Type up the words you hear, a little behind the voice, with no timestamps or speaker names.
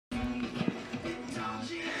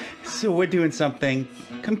So we're doing something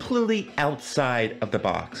completely outside of the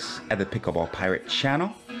box at the Pickleball Pirate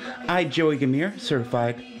channel. I, Joey Gamir,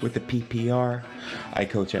 certified with the PPR. I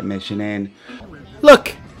coach at Mission Inn.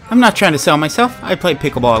 Look, I'm not trying to sell myself. I play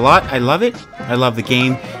pickleball a lot. I love it. I love the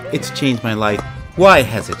game. It's changed my life. Why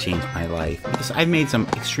has it changed my life? Because I've made some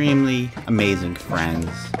extremely amazing friends.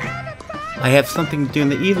 I have something to do in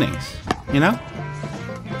the evenings, you know?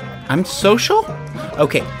 I'm social?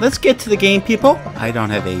 Okay, let's get to the game, people. I don't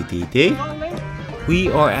have ADD. We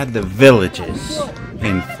are at the Villages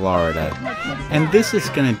in Florida. And this is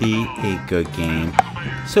going to be a good game.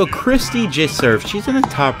 So Christie just served. She's in the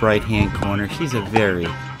top right-hand corner. She's a very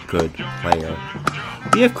good player.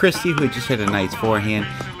 We have Christie, who just hit a nice forehand.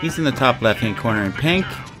 He's in the top left-hand corner in pink.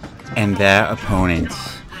 And their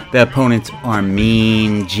opponents. The opponents are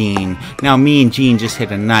Mean Gene. Now, Mean Gene just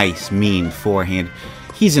hit a nice, mean forehand.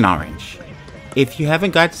 He's in orange. If you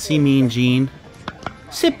haven't got to see Mean Gene,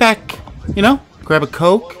 sit back, you know, grab a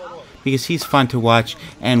Coke, because he's fun to watch.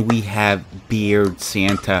 And we have Beard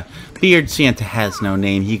Santa. Beard Santa has no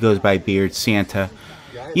name. He goes by Beard Santa.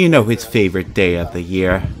 You know his favorite day of the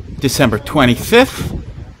year, December 25th.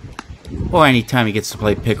 Or anytime he gets to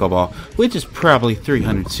play pickleball, which is probably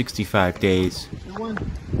 365 days.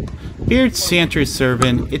 Beard Santa is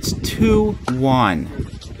serving. It's 2-1.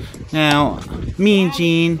 Now, Mean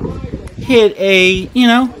Gene hit a, you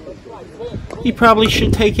know, he probably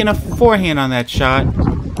should take in a forehand on that shot.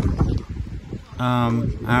 I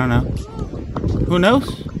don't know. Who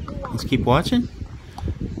knows? Let's keep watching.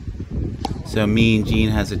 So Mean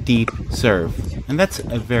Gene has a deep serve. And that's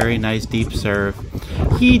a very nice deep serve.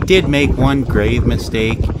 He did make one grave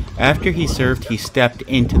mistake. After he served, he stepped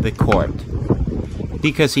into the court.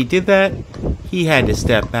 Because he did that, he had to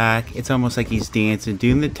step back. It's almost like he's dancing,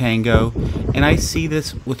 doing the tango. And I see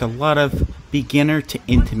this with a lot of beginner to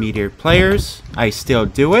intermediate players. I still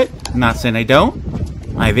do it. I'm not saying I don't.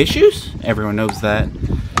 I have issues. Everyone knows that.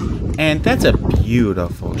 And that's a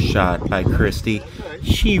beautiful shot by Christie.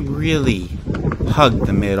 She really hugged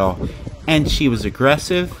the middle. And she was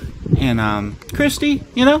aggressive. And Christie,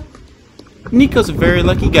 you know, Nico's a very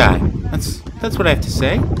lucky guy. That's what I have to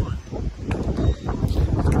say.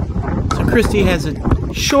 So Christie has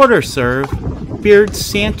a shorter serve. Beard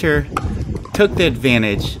Santa took the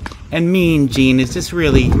advantage. And Mean Gene is just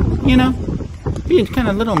really, you know, being kind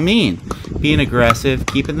of a little mean. Being aggressive,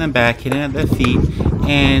 keeping them back, hitting at their feet.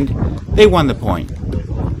 And they won the point.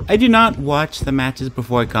 I do not watch the matches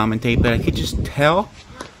before I commentate, but I could just tell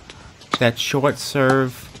that short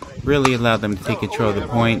serve really allowed them to take control of the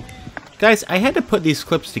point. Guys, I had to put these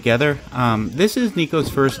clips together. This is Nico's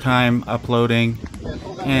first time uploading.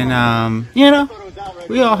 And, you know,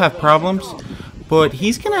 we all have problems. But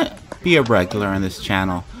he's going to be a regular on this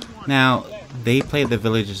channel. Now, they play at the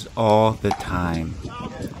Villages all the time.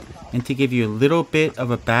 And to give you a little bit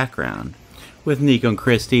of a background with Nico and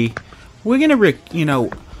Christie, we're going to, you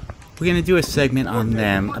know, we're going to do a segment on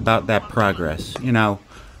them about that progress. You know,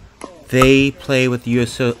 they play with the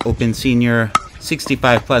US Open Senior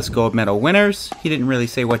 65 plus gold medal winners. He didn't really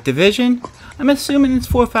say what division. I'm assuming it's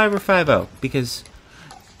 4-5 or 5-0 because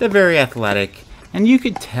they're very athletic. And you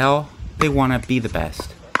could tell they want to be the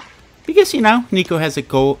best. Because, you know, Nico has a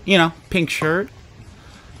gold, you know, pink shirt.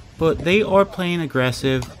 But they are playing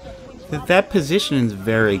aggressive. That position is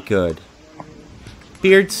very good.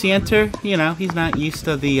 Beard Santa, you know, he's not used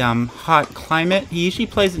to the hot climate. He usually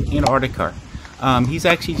plays in Antarctica. He's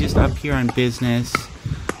actually just up here on business.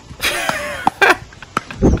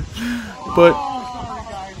 But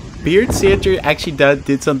Beard Santa actually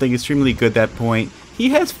did something extremely good at that point. He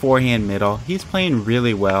has forehand middle. He's playing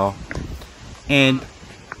really well. And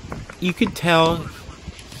you could tell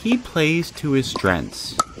he plays to his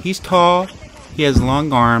strengths. He's tall. He has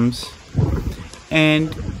long arms.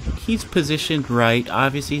 And he's positioned right.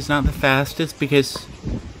 Obviously, he's not the fastest because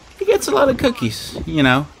he gets a lot of cookies. You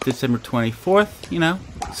know, December 24th, you know,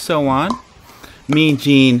 so on. Mean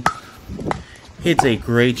Gene hits a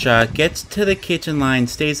great shot, gets to the kitchen line,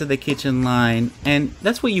 stays at the kitchen line, and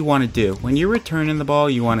that's what you want to do. When you're returning the ball,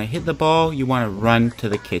 you want to hit the ball, you want to run to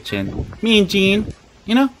the kitchen. Mean Gene,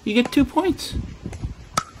 you know, you get 2 points.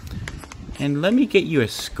 And let me get you a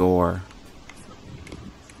score.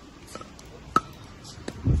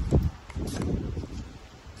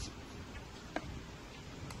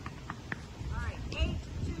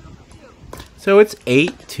 So it's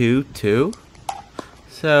 8-2-2.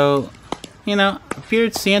 So, you know,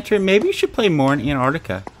 Beard Santa, maybe you should play more in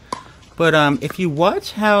Antarctica. But if you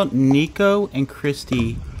watch how Nico and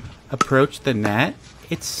Christie approach the net,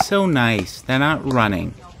 it's so nice. They're not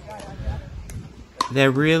running.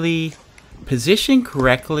 They're really positioned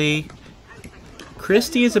correctly.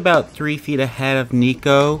 Christie is about 3 feet ahead of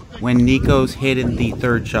Nico when Nico's hitting the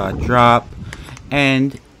third shot drop.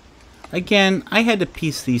 And again, I had to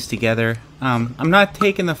piece these together. I'm not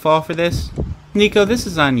taking the fall for this. Nico, this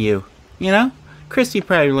is on you. You know? Christie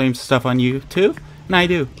probably learns stuff on you too, and I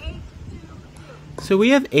do. So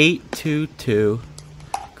we have 8-2-2.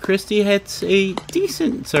 Christie hits a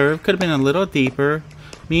decent serve. Could have been a little deeper.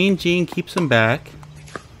 Mean Gene keeps him back.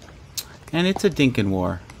 And it's a dinkin'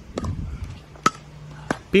 war.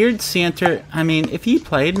 Beard Santa, I mean, if he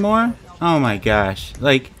played more, oh my gosh.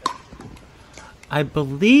 Like, I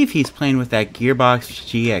believe he's playing with that Gearbox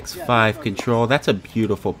GX5 control. That's a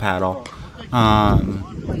beautiful paddle.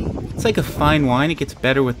 It's like a fine wine. It gets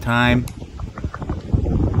better with time.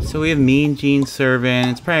 So we have Mean Gene serving.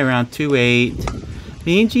 It's probably around 2-8.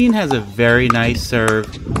 Mean Gene has a very nice serve.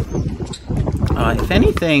 If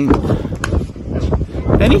anything,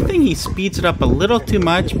 he speeds it up a little too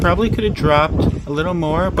much. Probably could have dropped a little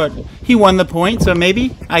more, but he won the point, so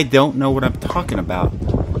maybe I don't know what I'm talking about.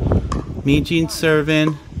 Mean Gene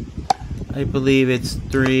serving. I believe it's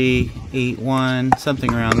 3-8-1,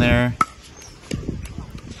 something around there.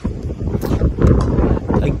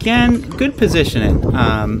 Again, good positioning.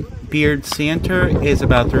 Beard Santa is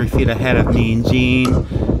about 3 feet ahead of Mean Gene.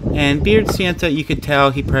 And Beard Santa, you could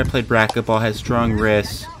tell he probably played racquetball, has strong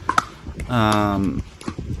wrists.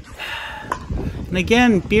 And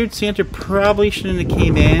again, Beard Santa probably shouldn't have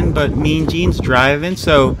came in, but Mean Gene's driving,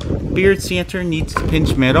 so Beard Santa needs to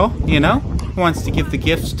pinch middle, you know? Wants to give the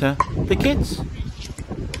gifts to the kids.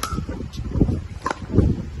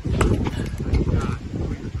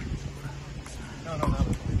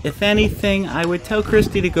 If anything, I would tell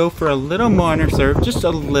Christie to go for a little more on her serve, just a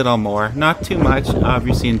little more, not too much.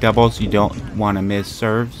 Obviously in doubles you don't want to miss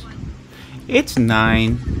serves. It's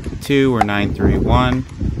 9-2 or 9-3-1.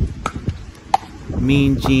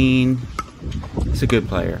 Mean Gene is a good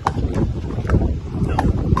player.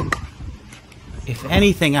 If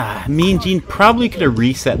anything, Mean Gene probably could have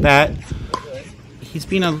reset that. He's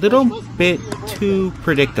been a little bit too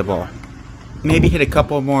predictable. Maybe hit a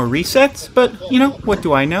couple more resets, but, you know, what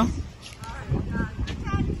do I know?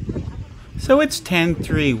 So it's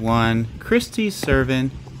 10-3-1. Christie's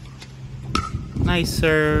serving. Nice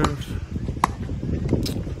serve.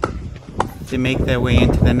 They make their way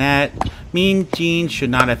into the net. Mean Gene should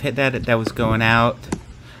not have hit that. That was going out.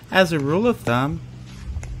 As a rule of thumb,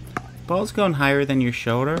 ball's going higher than your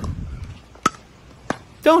shoulder,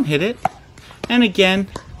 don't hit it. And again,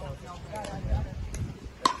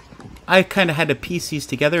 I kind of had to piece these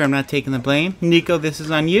together. I'm not taking the blame. Nico, this is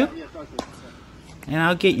on you. And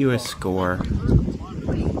I'll get you a score.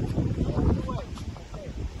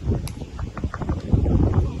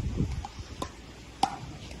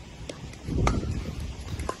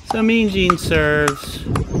 So Mean Gene serves.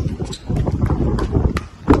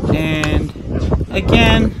 And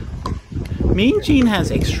again, Mean Gene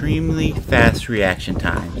has extremely fast reaction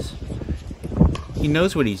times. He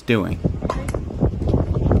knows what he's doing.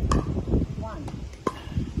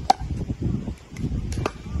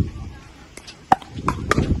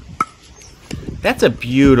 That's a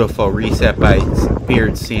beautiful reset by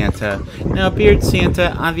Beard Santa. Now, Beard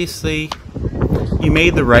Santa, obviously, you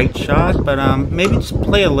made the right shot, but maybe just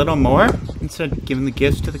play a little more instead of giving the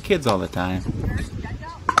gifts to the kids all the time.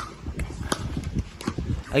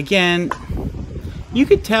 Again, you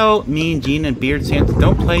could tell Mean Gene and Beard Santa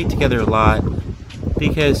don't play together a lot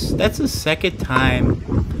because that's the second time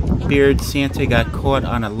Beard Santa got caught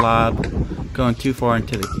on a lob going too far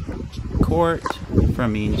into the court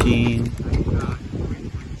from Mean Gene.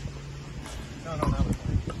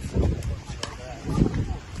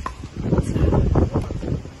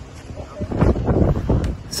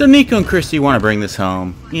 So Nico and Christie want to bring this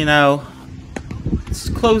home. You know, it's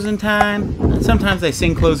closing time. Sometimes I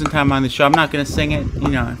sing closing time on the show. I'm not going to sing it, you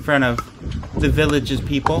know, in front of the village's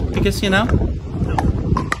people because, you know,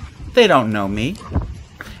 they don't know me.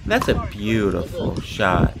 That's a beautiful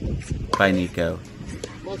shot by Nico.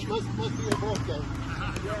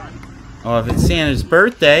 Oh, if it's Santa's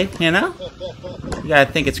birthday, you know, you got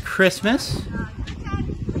to think it's Christmas.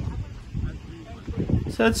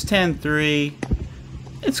 So it's 10-3.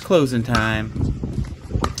 It's closing time.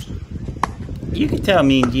 You can tell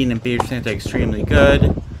Mean Gene and Beard Santa are extremely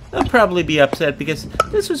good. They'll probably be upset because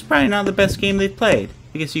this was probably not the best game they've played.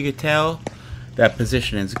 Because you could tell that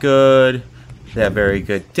position is good. They have very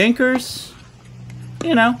good dinkers.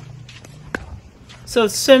 You know. So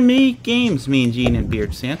send me games, Mean Gene and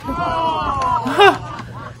Beard Santa.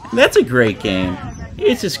 That's a great game.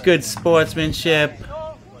 It's just good sportsmanship.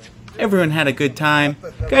 Everyone had a good time.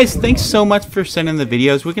 Guys, thanks so much for sending the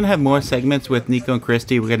videos. We're going to have more segments with Nico and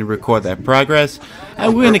Christie. We're going to record that progress.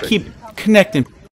 And we're going to keep connecting.